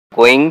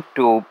Going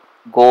to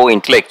go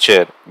into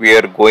lecture, we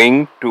are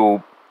going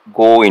to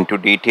go into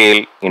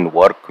detail in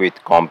work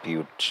with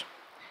compute.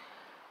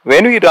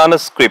 When we run a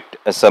script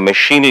as a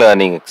machine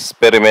learning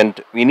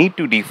experiment, we need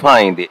to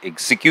define the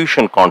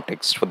execution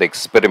context for the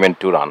experiment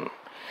to run.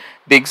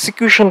 The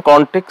execution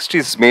context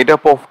is made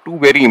up of two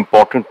very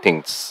important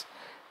things.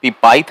 The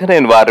Python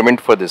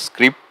environment for the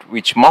script,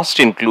 which must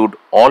include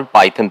all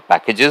Python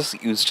packages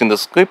used in the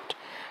script,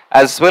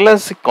 as well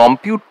as the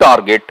compute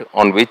target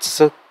on which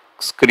the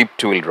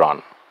script will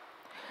run.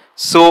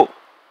 So,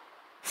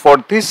 for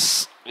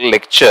this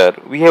lecture,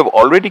 we have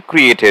already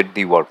created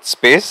the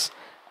workspace,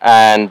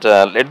 and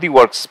let the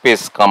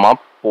workspace come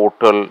up,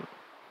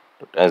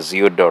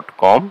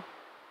 portal.azure.com.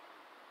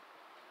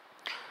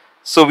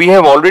 So we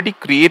have already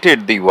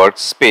created the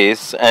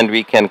workspace, and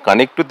we can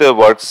connect to the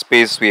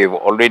workspace. We have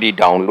already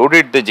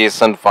downloaded the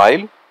JSON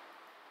file.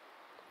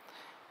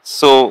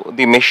 So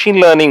the machine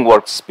learning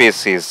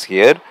workspace is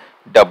here,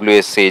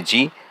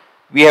 WSAG.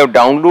 We have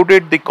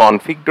downloaded the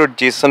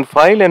config.json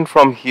file, and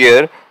from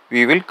here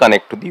we will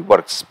connect to the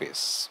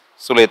workspace.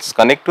 So let's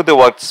connect to the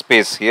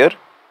workspace here.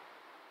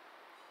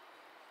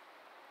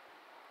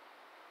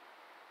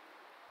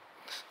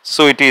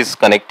 So it is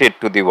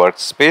connected to the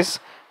workspace,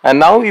 and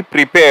now we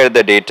prepare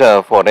the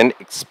data for an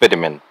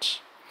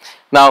experiment.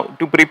 Now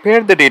to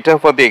prepare the data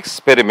for the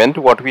experiment,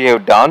 what we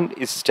have done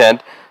is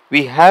that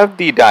we have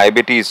the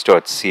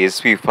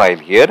diabetes.csv file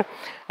here,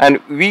 and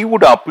we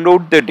would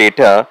upload the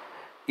data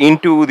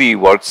into the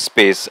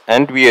workspace,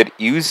 and we are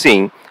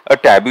using a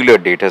tabular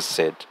data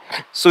set.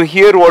 So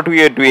here what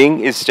we are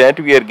doing is that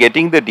we are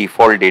getting the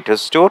default data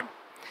store,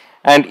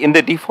 and in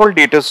the default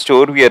data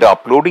store we are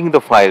uploading the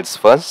files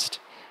first,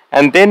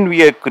 and then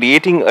we are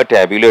creating a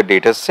tabular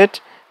data set,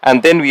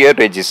 and then we are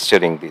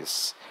registering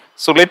this.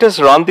 So let us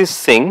run this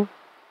thing.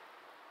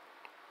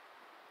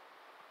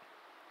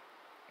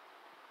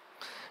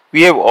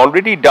 We have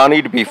already done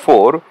it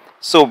before,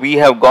 so we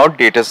have got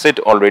dataset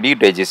already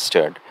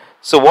registered.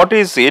 So what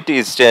is it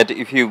is that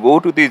if you go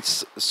to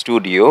this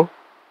studio,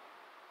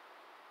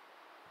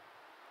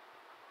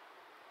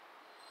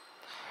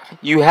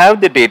 you have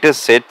the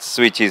datasets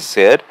which is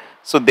here.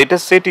 So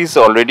dataset is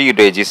already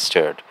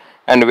registered,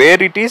 and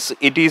where it is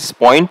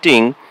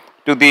pointing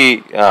to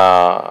the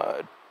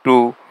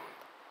to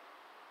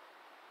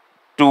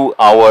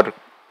our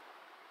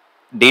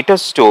data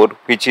store,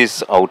 which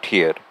is out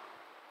here.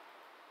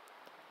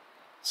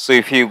 So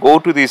if you go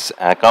to this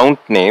account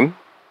name,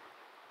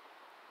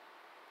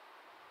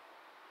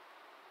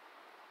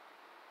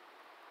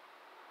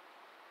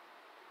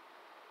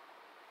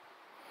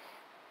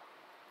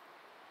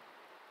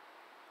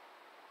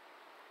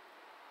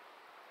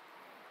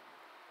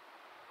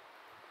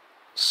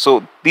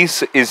 so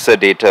this is the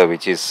data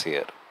which is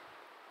here.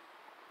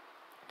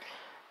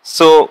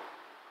 So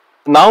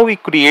now we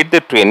create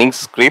the training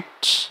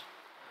script.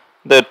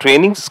 The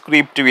training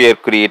script, we are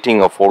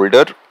creating a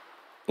folder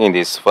in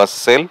this first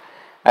cell,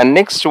 and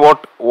next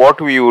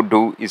what we would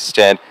do is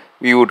that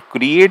we would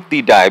create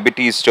the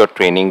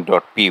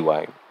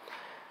diabetes.training.py.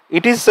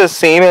 It is the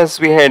same as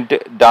we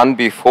had done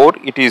before.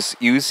 It is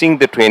using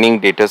the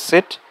training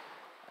dataset,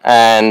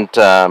 and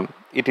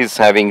it is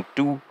having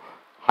two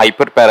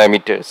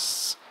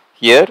hyperparameters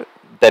here.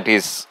 That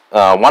is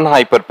one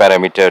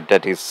hyperparameter,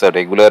 that is a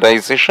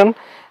regularization,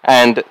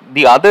 and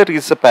the other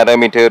is a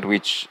parameter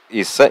which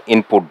is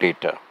input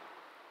data.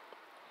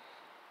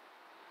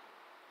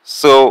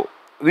 So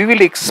we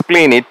will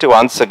explain it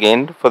once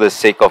again for the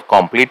sake of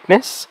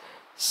completeness.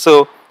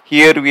 So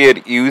here we are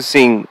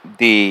using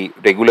the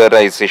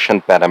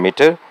regularization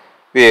parameter.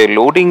 We are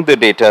loading the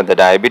data, the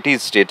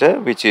diabetes data,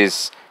 which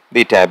is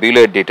the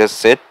tabular data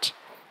set,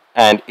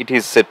 and it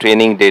is the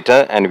training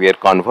data, and we are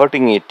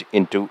converting it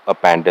into a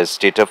pandas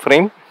data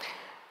frame.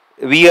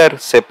 We are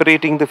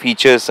separating the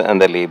features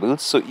and the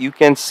labels. So you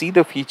can see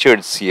the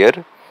features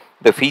here.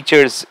 The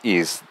features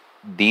is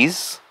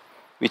these,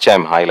 which I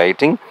am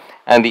highlighting,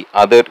 and the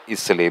other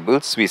is the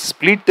labels. We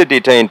split the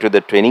data into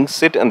the training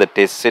set and the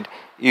test set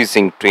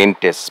using train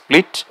test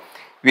split.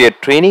 We are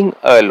training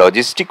a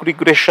logistic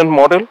regression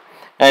model,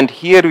 and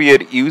here we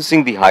are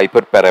using the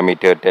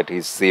hyperparameter, that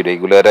is the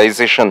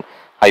regularization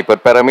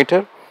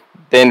hyperparameter.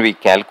 Then we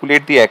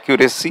calculate the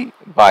accuracy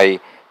by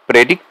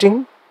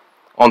predicting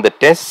on the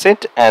test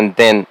set, and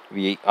then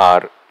we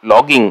are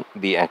logging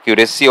the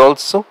accuracy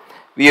also.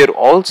 We are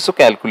also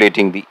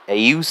calculating the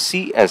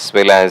AUC as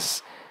well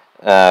as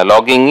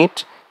logging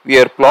it. We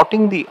are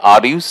plotting the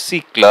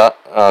RUC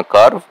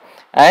curve,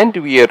 and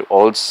we are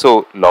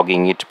also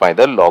logging it by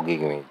the log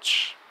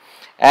image.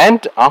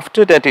 And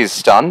after that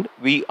is done,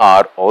 we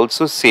are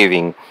also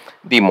saving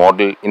the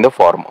model in the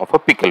form of a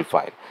pickle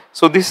file.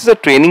 So this is a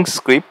training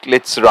script.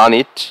 Let's run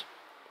it.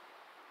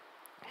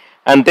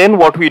 And then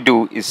what we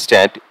do is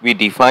that we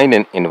define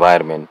an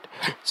environment.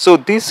 So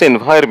this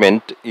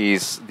environment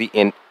is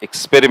the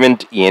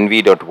experiment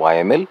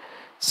env.yml.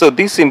 So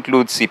this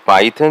includes the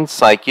Python,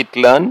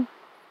 scikit-learn,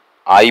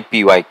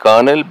 IPY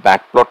kernel,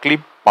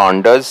 backplotlib,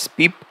 pandas,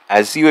 pip,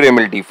 Azure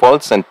ML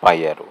defaults, and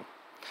pyarrow.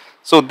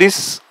 So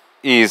this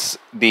is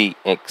the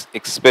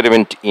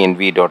experiment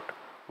env.yml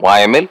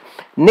YML.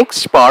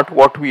 Next part,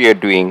 what we are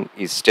doing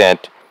is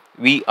that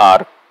we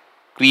are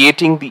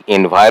creating the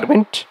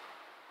environment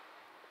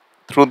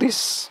through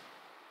this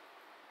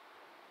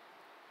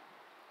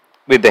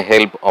with the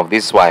help of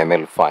this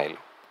YML file.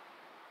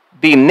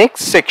 The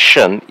next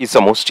section is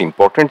the most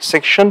important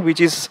section,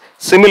 which is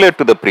similar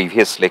to the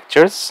previous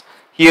lectures.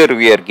 Here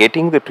we are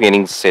getting the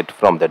training set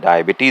from the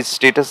diabetes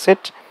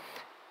dataset.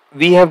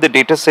 We have the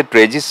dataset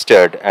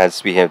registered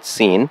as we have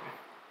seen.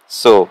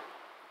 So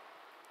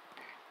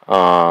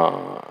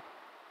the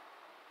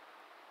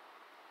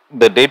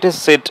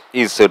dataset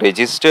is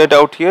registered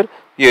out here.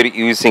 We are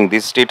using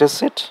this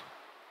dataset,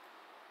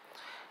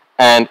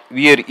 and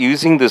we are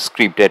using the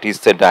script that is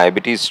the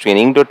diabetes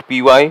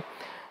training.py.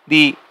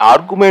 The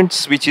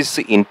arguments, which is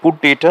the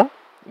input data,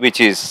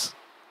 which is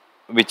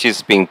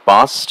being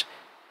passed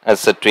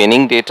as a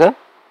training data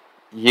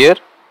here,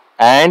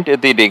 and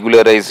the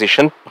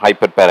regularization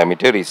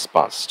hyperparameter is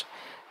passed.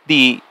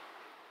 The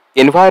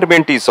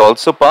environment is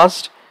also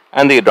passed,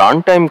 and the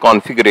runtime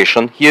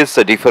configuration, here's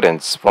the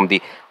difference from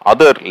the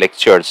other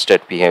lectures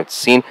that we have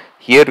seen.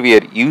 Here we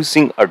are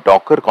using a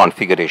Docker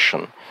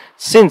configuration.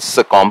 Since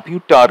the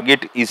compute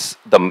target is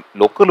the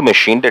local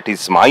machine, that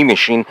is my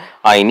machine,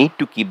 I need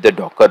to keep the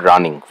Docker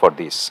running for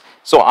this.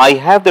 So I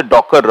have the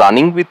Docker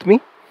running with me.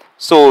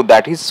 So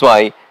that is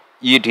why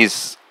it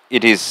is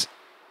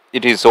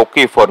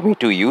okay for me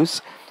to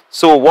use.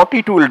 So what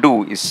it will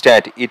do is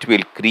that it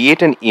will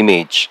create an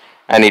image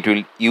and it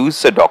will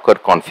use the Docker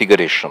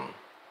configuration.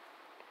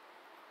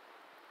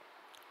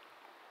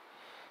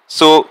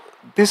 So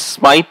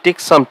this might take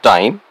some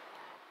time,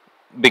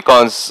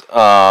 because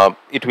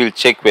it will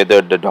check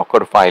whether the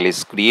Docker file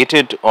is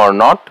created or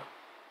not.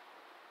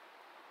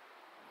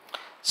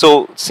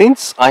 So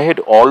since I had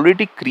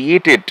already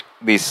created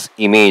this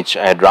image,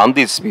 I had run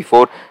this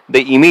before,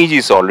 the image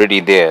is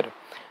already there.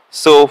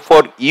 So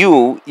for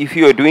you, if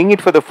you are doing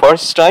it for the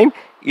first time,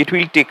 it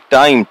will take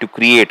time to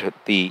create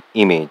the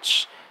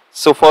image.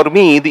 So for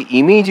me, the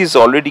image is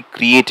already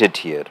created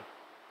here.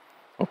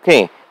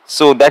 Okay,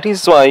 so that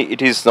is why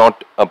it is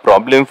not a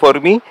problem for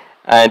me,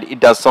 and it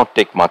does not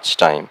take much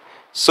time.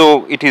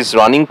 So it is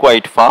running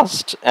quite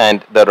fast,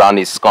 and the run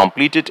is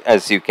completed,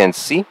 as you can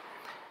see.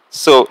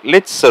 So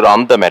let's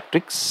run the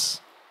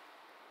metrics.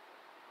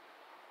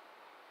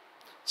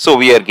 So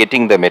we are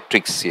getting the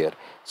metrics here.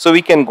 So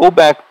we can go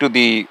back to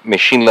the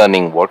machine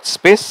learning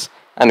workspace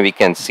and we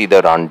can see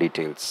the run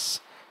details.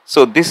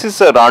 So this is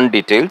the run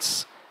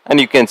details, and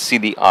you can see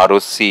the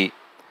ROC,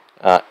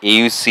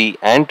 AUC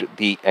and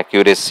the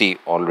accuracy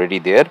already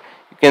there.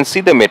 You can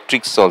see the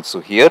metrics also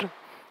here,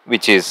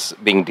 which is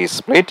being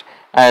displayed,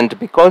 and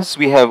because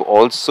we have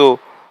also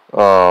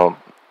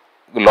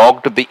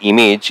logged the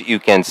image, you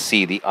can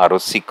see the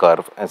ROC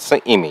curve as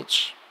an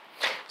image.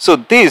 So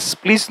this,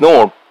 please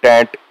note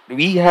that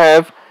we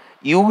have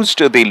used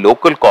the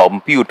local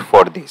compute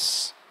for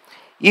this.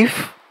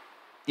 If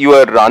you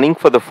are running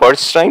for the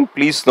first time,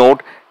 please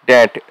note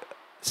that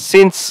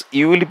since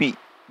you will be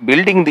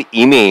building the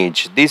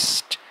image,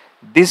 this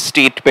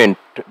statement,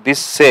 this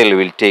cell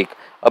will take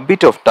a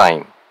bit of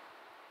time.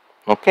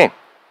 Okay.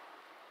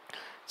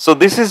 So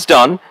this is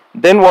done.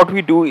 Then what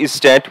we do is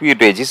that we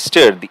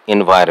register the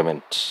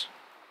environment.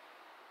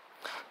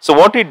 So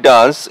what it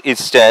does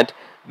is that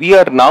we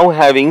are now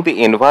having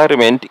the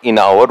environment in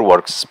our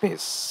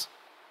workspace.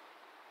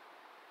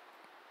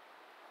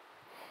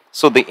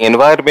 So the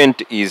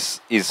environment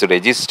is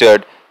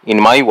registered in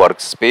my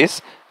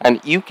workspace, and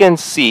you can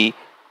see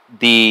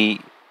the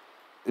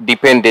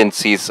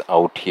dependencies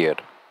out here.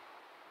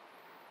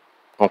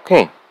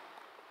 Okay.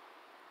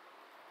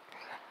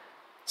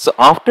 So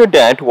after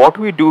that, what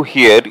we do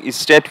here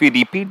is that we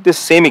repeat the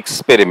same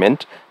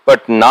experiment,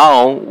 but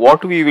now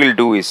what we will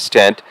do is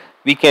that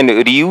we can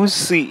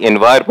reuse the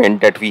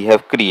environment that we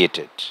have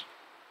created.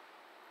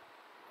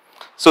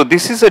 So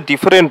this is a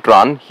different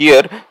run.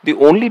 Here the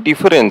only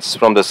difference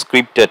from the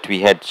script that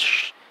we had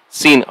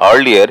seen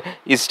earlier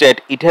is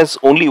that it has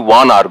only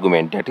one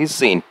argument, that is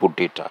the input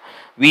data.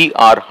 We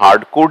are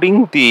hard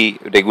coding the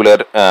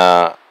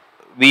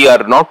we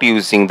are not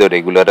using the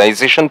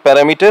regularization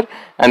parameter,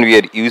 and we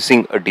are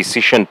using a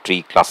decision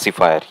tree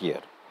classifier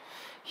here.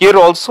 Here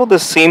also the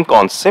same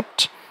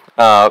concept.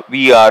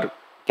 We are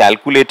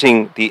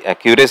calculating the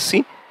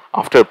accuracy.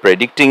 After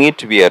predicting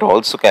it, we are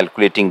also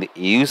calculating the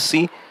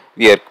AUC.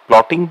 We are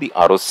plotting the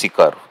ROC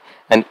curve,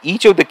 and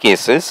each of the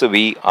cases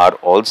we are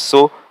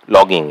also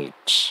logging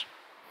it.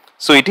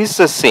 So it is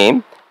the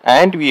same,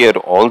 and we are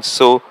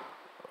also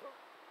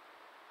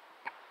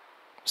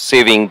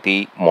saving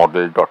the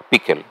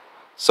model.pickle.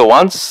 So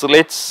once,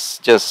 let's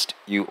just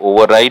you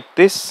overwrite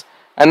this,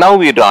 and now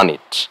we run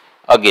it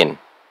again.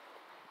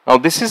 Now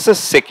this is the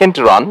second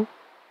run.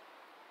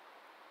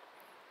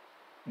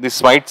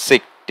 This might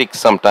take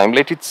some time.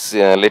 Let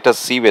us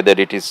see whether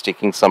it is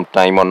taking some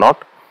time or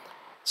not.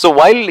 So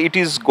while it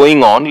is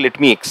going on, let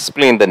me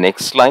explain the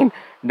next line,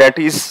 that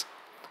is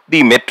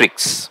the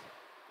metrics.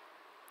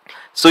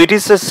 So it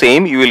is the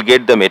same. You will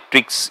get the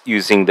metrics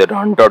using the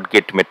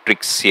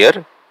run.getMetrics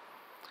here,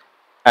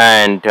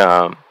 and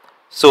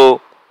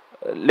so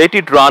Let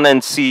it run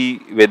and see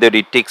whether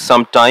it takes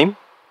some time.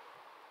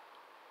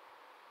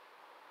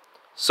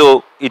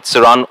 So it's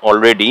run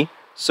already.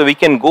 So we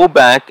can go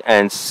back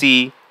and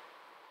see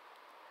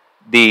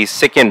the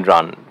second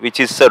run, which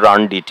is the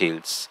run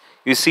details.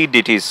 You see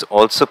it is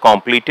also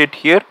completed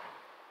here.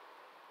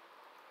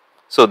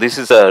 So this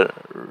is a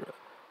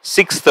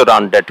sixth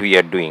run that we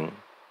are doing.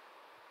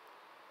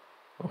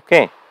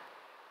 Okay.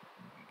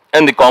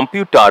 And the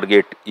compute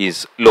target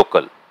is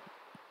local.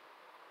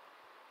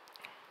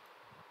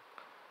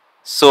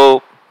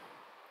 So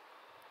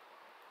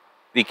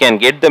we can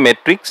get the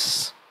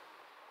metrics.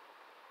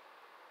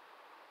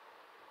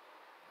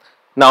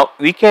 Now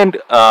we can,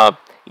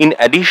 in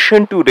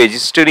addition to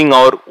registering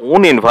our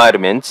own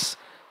environments,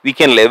 we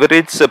can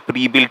leverage the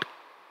pre-built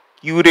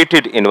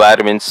curated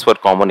environments for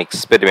common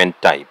experiment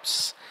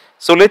types.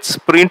 So let's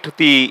print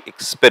the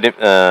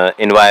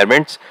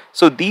environments.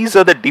 So these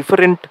are the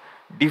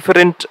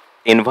different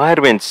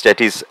environments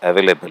that is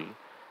available.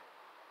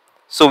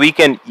 So we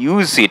can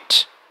use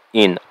it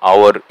in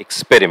our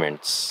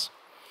experiments.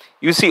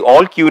 You see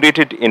all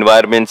curated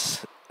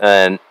environments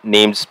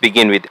names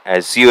begin with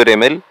Azure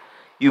ML.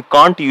 You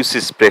can't use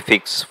this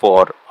prefix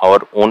for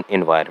our own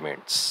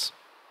environments.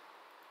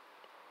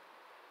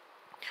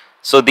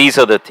 So these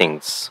are the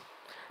things.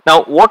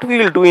 Now what we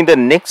will do in the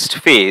next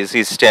phase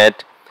is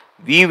that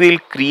we will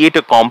create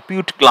a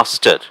compute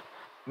cluster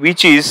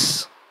which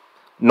is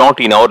not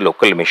in our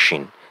local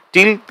machine.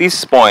 Till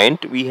this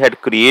point we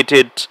had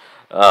created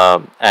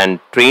and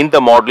trained the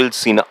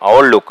models in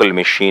our local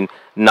machine.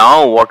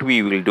 Now what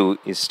we will do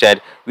is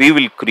that we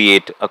will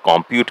create a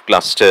compute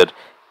cluster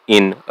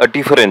in a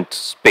different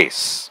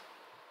space.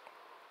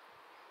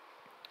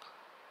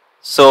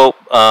 So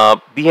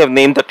we have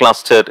named the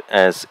cluster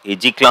as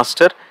AG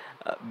cluster.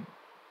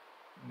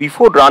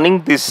 Before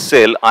running this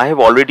cell, I have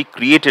already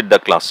created the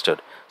cluster.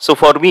 So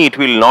for me it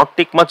will not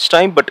take much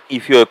time, but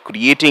if you are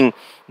creating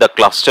the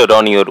cluster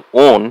on your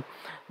own,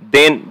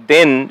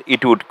 then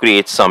it would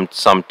create some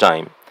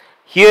time.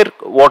 Here,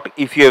 what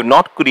if you have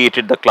not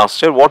created the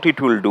cluster, what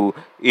it will do,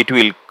 it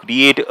will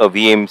create a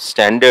VM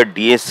standard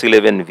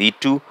DS11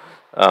 v2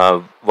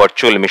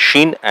 virtual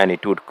machine, and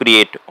it would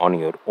create on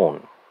your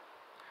own.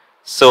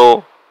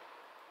 So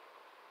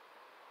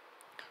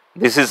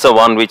this is the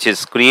one which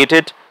is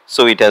created.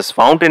 So it has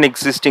found an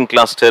existing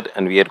cluster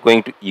and we are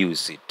going to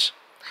use it.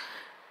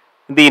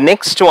 The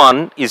next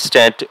one is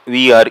that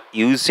we are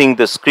using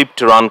the script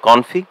run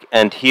config,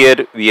 and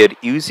here we are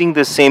using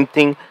the same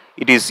thing.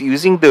 It is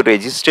using the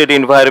registered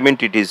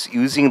environment, it is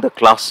using the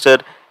cluster,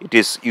 it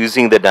is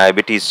using the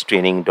diabetes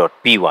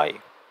training.py.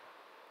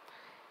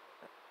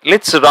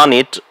 Let's run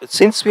it.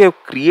 Since we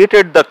have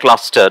created the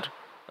cluster,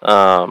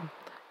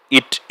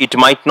 it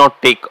might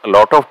not take a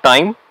lot of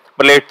time,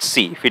 but let's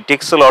see. If it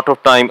takes a lot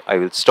of time, I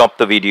will stop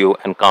the video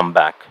and come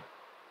back.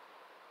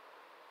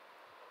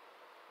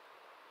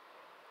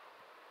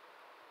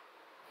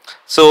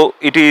 So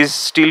it is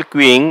still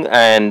queuing,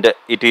 and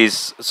it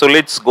is, so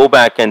let's go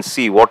back and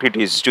see what it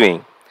is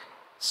doing.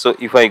 So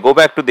if I go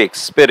back to the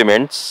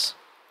experiments,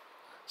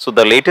 so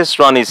the latest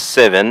run is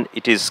 7,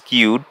 it is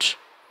queued,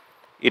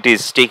 it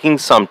is taking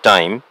some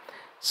time.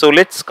 So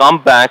let's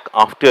come back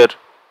after,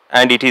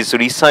 and it is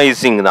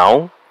resizing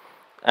now,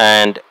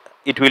 and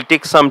it will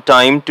take some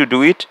time to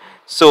do it.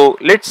 So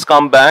let's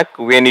come back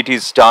when it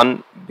is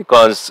done,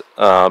 because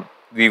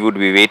we would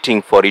be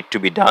waiting for it to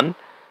be done.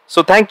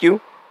 So thank you.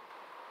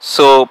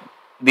 So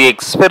the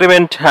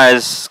experiment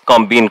has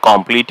been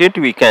completed.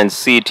 We can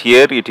see it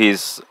here. It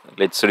is,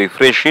 let's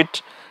refresh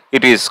it.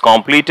 It is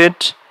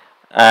completed,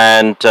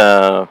 and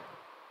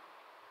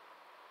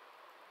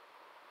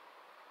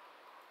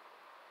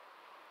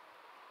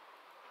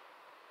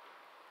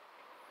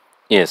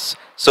yes,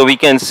 so we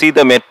can see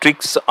the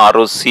metrics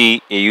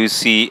ROC,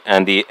 AUC,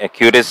 and the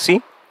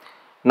accuracy.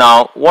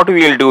 Now what we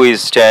will do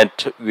is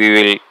that we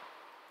will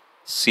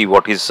see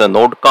what is the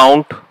node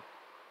count.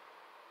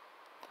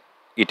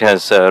 It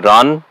has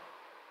run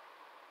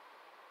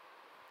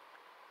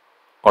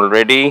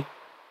already,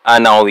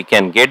 and now we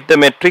can get the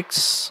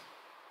metrics.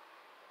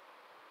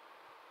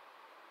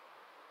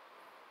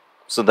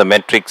 So the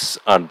metrics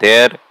are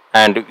there,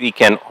 and we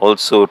can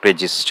also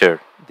register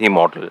the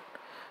model.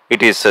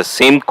 It is the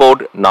same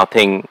code,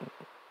 nothing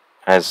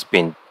has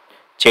been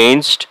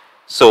changed,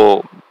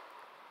 so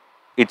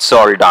it's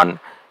all done.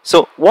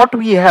 So what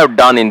we have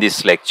done in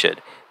this lecture,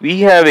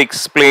 we have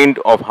explained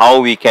of how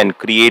we can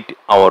create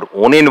our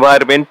own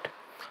environment.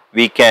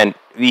 We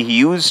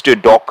used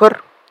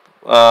Docker.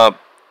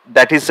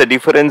 That is the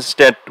difference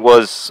that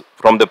was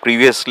from the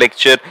previous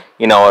lecture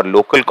in our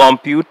local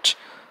compute.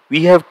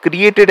 We have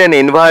created an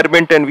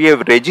environment and we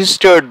have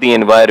registered the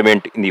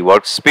environment in the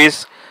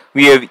workspace.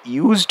 We have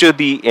used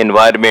the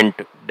environment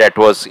that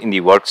was in the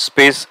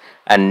workspace,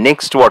 and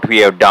next what we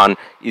have done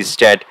is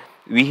that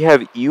we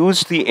have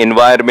used the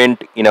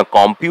environment in a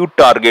compute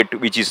target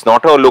which is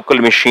not our local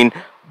machine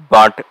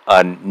but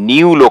a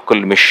new local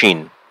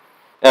machine,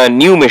 a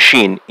new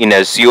machine in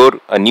Azure,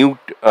 a new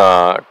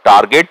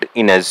target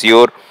in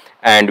Azure,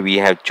 and we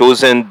have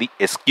chosen the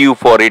SKU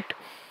for it,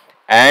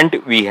 and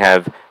we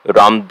have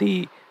run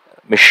the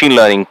machine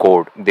learning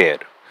code there.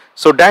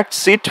 So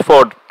that's it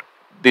for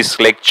this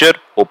lecture.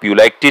 Hope you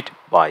liked it.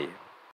 Bye.